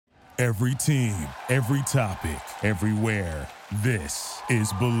Every team, every topic, everywhere. This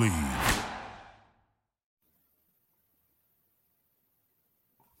is Believe.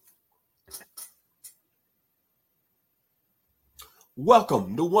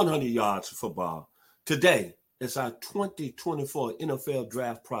 Welcome to 100 Yards of Football. Today is our 2024 NFL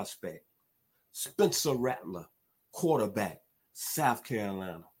Draft prospect, Spencer Rattler, quarterback, South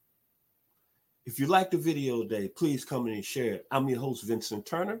Carolina. If you like the video today, please come in and share it. I'm your host, Vincent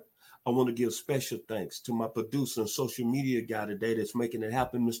Turner. I want to give special thanks to my producer and social media guy today that's making it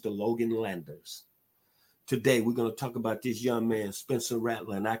happen, Mr. Logan Landers. Today, we're going to talk about this young man, Spencer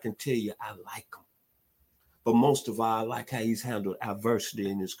Rattler, and I can tell you I like him. But most of all, I like how he's handled adversity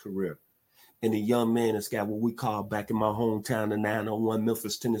in his career. And the young man has got what we call back in my hometown, the 901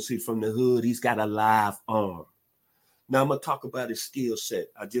 Memphis, Tennessee, from the hood, he's got a live arm. Now I'm going to talk about his skill set.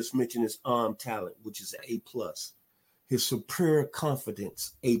 I just mentioned his arm talent, which is A+. His superior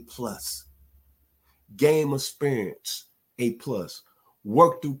confidence, A+. Game experience, A+.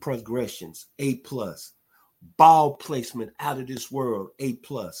 Work through progressions, A+. Ball placement out of this world, A+.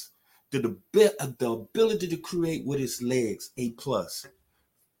 The ability to create with his legs, A+.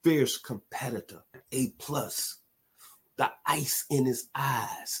 Fierce competitor, A+. The ice in his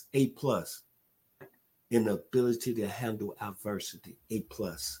eyes, A+. And the ability to handle adversity, A+.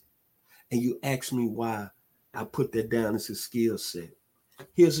 And you ask me why I put that down as a skill set.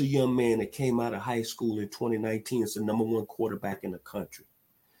 Here's a young man that came out of high school in 2019 as the number one quarterback in the country.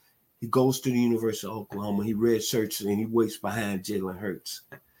 He goes to the University of Oklahoma. He redshirts and he waits behind Jalen Hurts.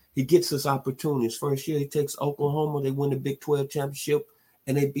 He gets his opportunities. First year, he takes Oklahoma. They win the Big 12 championship,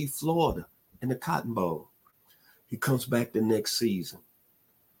 and they beat Florida in the Cotton Bowl. He comes back the next season.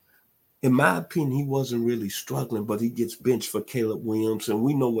 In my opinion, he wasn't really struggling, but he gets benched for Caleb Williams, and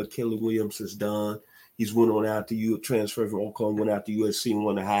we know what Caleb Williams has done. He's went on out to transfer from Oklahoma, went out to USC and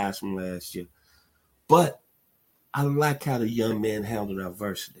won the Heisman last year. But I like how the young man handled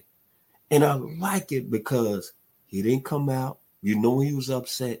adversity. And I like it because he didn't come out. You know he was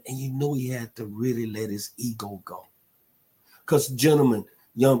upset, and you know he had to really let his ego go. Because, gentlemen,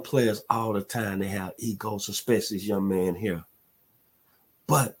 young players all the time, they have egos, especially this young man here.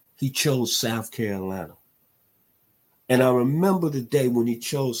 But he chose South Carolina. And I remember the day when he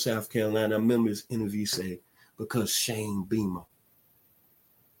chose South Carolina. I remember his interview saying, because Shane Beamer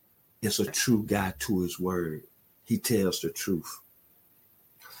is a true guy to his word. He tells the truth.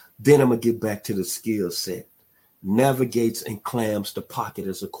 Then I'm going to get back to the skill set. Navigates and clams the pocket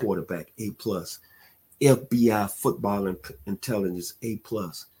as a quarterback, A+. FBI football intelligence, A+.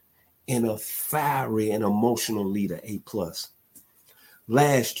 And a fiery and emotional leader, A+.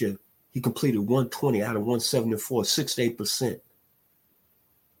 Last year, he completed 120 out of 174, 68%.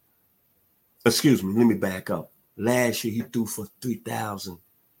 Excuse me, let me back up. Last year, he threw for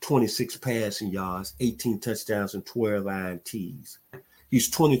 3,026 passing yards, 18 touchdowns, and 12 INTs. He's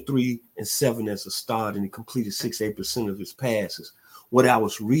 23-7 as a starter, and he completed 68% of his passes. What I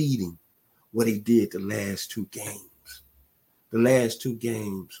was reading, what he did the last two games. The last two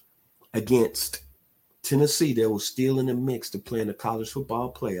games against Tennessee, that was still in the mix to play in the college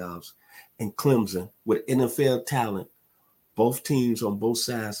football playoffs, and Clemson with NFL talent, both teams on both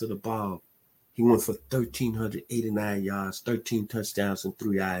sides of the ball. He went for 1,389 yards, 13 touchdowns, and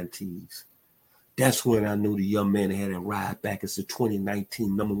 3 INTs. That's when I knew the young man had a ride back as the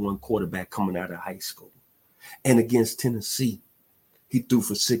 2019 number one quarterback coming out of high school. And against Tennessee, he threw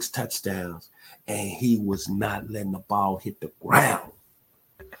for 6 touchdowns, and he was not letting the ball hit the ground.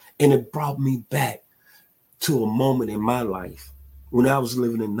 And it brought me back to a moment in my life when I was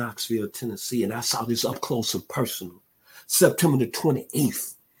living in Knoxville, Tennessee, and I saw this up close and personal. September the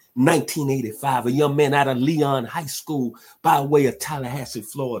 28th, 1985, a young man out of Leon High School by way of Tallahassee,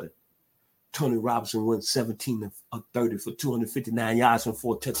 Florida. Tony Robinson went 17 of 30 for 259 yards and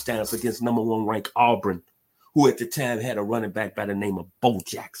 4 touchdowns against number one ranked Auburn, who at the time had a running back by the name of Bo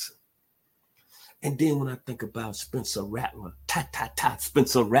Jackson. And then when I think about Spencer Rattler,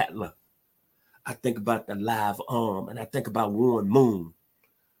 Spencer Rattler, I think about the live arm, and I think about Warren Moon,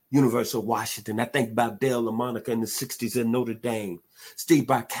 University of Washington. I think about Dale LaMonica in the 60s at Notre Dame. Steve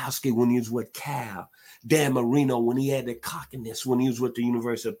Barkowski when he was with Cal. Dan Marino when he had that cockiness when he was with the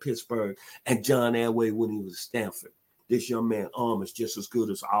University of Pittsburgh. And John Elway when he was at Stanford. This young man's arm is just as good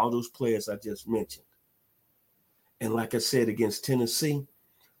as all those players I just mentioned. And like I said, against Tennessee,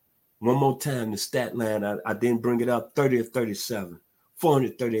 one more time, the stat line, I didn't bring it up, 30 of 37.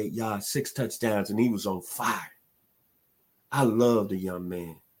 438 yards, 6 touchdowns, and he was on fire. I love the young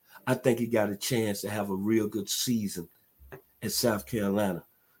man. I think he got a chance to have a real good season at South Carolina.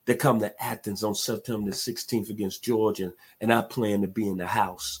 They come to Athens on September the 16th against Georgia, and I plan to be in the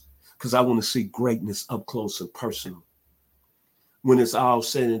house because I want to see greatness up close and personal. When it's all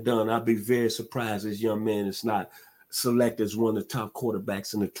said and done, I'll be very surprised this young man is not selected as one of the top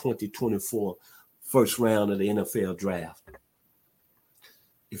quarterbacks in the 2024 first round of the NFL draft.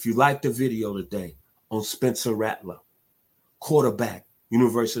 If you like the video today on Spencer Rattler, quarterback,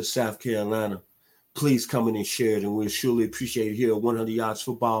 University of South Carolina, please come in and share it, and we'll surely appreciate it here at 100 Yards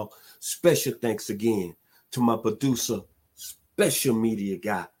Football. Special thanks again to my producer, special media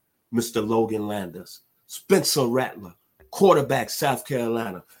guy, Mr. Logan Landers. Spencer Rattler, quarterback, South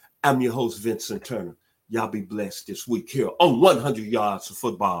Carolina. I'm your host, Vincent Turner. Y'all be blessed this week here on 100 Yards of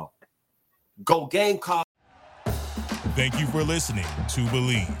Football. Go Gamecock! Thank you for listening to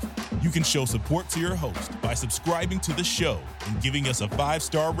Believe. You can show support to your host by subscribing to the show and giving us a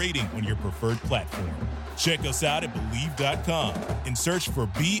 5-star rating on your preferred platform. Check us out at Believe.com and search for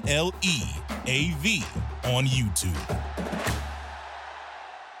BLEAV on YouTube.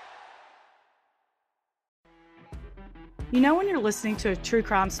 You know when you're listening to a true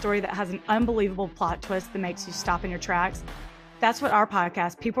crime story that has an unbelievable plot twist that makes you stop in your tracks? That's what our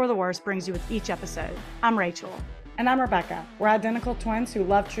podcast, People Are the Worst, brings you with each episode. I'm Rachel. And I'm Rebecca. We're identical twins who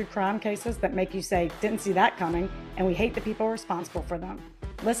love true crime cases that make you say, didn't see that coming, and we hate the people responsible for them.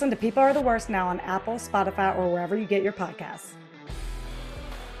 Listen to People Are the Worst now on Apple, Spotify, or wherever you get your podcasts.